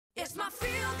It's my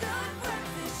feel-good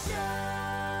breakfast show.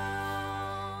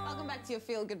 Welcome back to your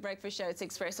feel-good breakfast show. It's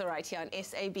Expresso right here on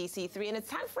SABC3, and it's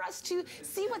time for us to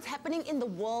see what's happening in the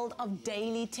world of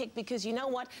daily tech, because you know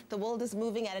what? The world is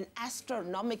moving at an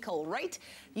astronomical rate.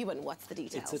 Ewan, what's the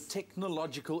details? It's a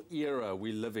technological era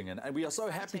we're living in, and we are so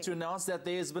happy to announce that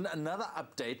there's been another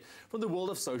update from the world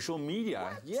of social media.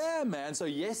 What? Yeah, man. So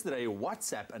yesterday,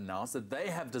 WhatsApp announced that they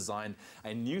have designed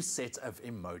a new set of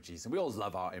emojis, and we all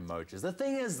love our emojis. The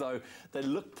thing is, though, they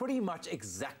look pretty much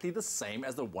exactly the same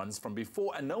as the ones from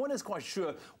before, and no one is quite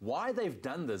sure why they've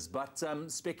done this, but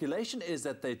speculation is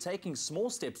that they're taking small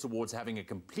steps towards having a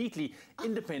completely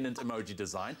independent emoji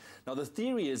design. Now, the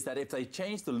theory is that if they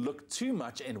change the look too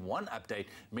much in one update,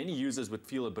 many users would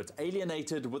feel a bit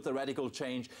alienated with the radical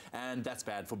change, and that's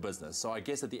bad for business. So I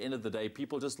guess at the end of the day,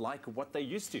 people just like what they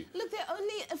used to. Look, there are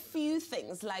only a few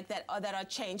things like that are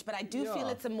changed, but I do feel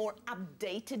it's a more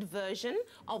updated version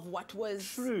of what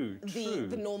was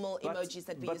the normal emojis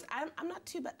that we use. I'm not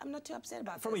too upset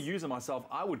about From this. a user myself,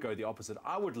 I would go the opposite.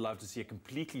 I would love to see a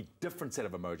completely different set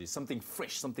of emojis, something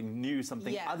fresh, something new,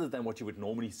 something other than what you would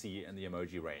normally see in the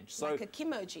emoji range. So, like a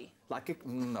Kimoji.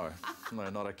 No,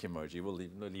 not a Kimoji. We'll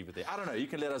leave it there. I don't know. You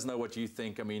can let us know what you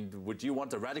think. I mean, would you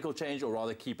want a radical change or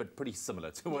rather keep it pretty similar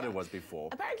to what it was before?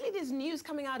 Apparently, there's news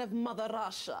coming out of Mother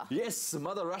Russia. Yes,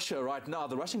 Mother Russia right now.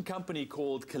 The Russian company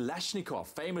called Kalashnikov,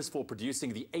 famous for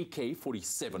producing the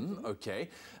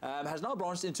AK-47, has now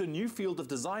branched into a new field of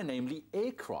design, namely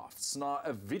aircrafts. Now,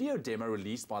 a video demo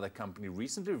released by the company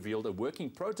recently revealed a working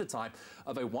prototype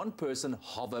of a one-person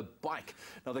hover bike.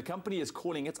 Now, the company is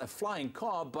calling it a flying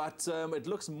car, but it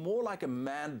looks more like a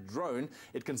manned drone.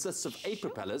 It consists of 8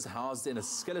 propellers housed in a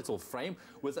skeletal frame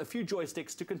with a few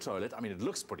joysticks to control it. I mean, it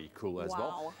looks pretty cool as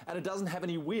well. And it doesn't have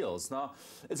any wheels. Now,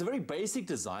 it's a very basic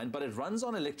design, but it runs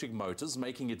on electric motors,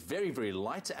 making it very, very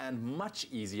light and much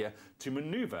easier to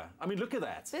maneuver. I mean, look at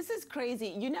that. This is crazy.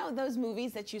 You know those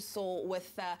movies that you saw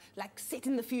with, like, set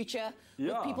in the future,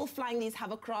 with people flying these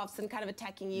hovercrafts and kind of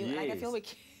attacking you? Yes. Like, I feel we're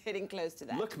getting close to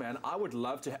that. Look, man, I would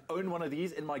love to own one of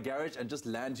these in my garage and just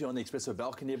land here on the Expresso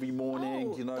balcony every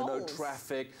morning. You know, no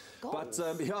traffic. But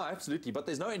yeah, absolutely. But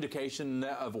there's no indication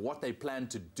of what they plan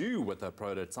to do with the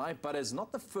prototype. But it's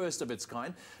not the first of its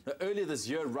kind. Now, earlier this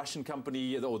year, the Russian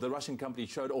company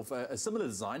showed off a similar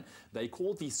design. They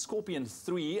called the Scorpion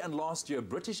 3, and last year,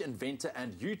 British inventor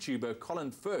and YouTuber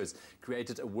Colin Furze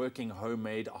created a working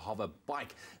homemade hover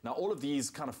bike. Now, all of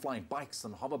these kind of flying bikes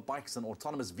and hover bikes and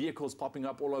autonomous vehicles popping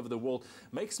up all over the world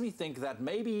makes me think that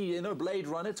maybe, you know, Blade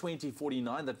Runner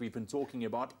 2049 that we've been talking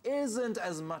about isn't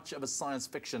as much of a science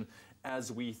fiction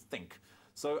as we think.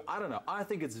 So, I don't know. I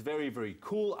think it's very, very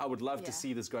cool. I would love to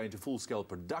see this go into full-scale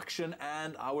production,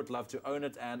 and I would love to own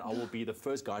it, and I will be the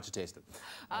first guy to test it.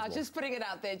 Just putting it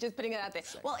out there,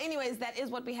 Well, anyways, that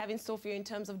is what we have in store for you in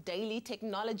terms of daily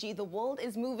technology. The world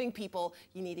is moving, people.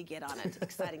 You need to get on it.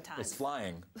 Exciting times. It's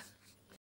flying.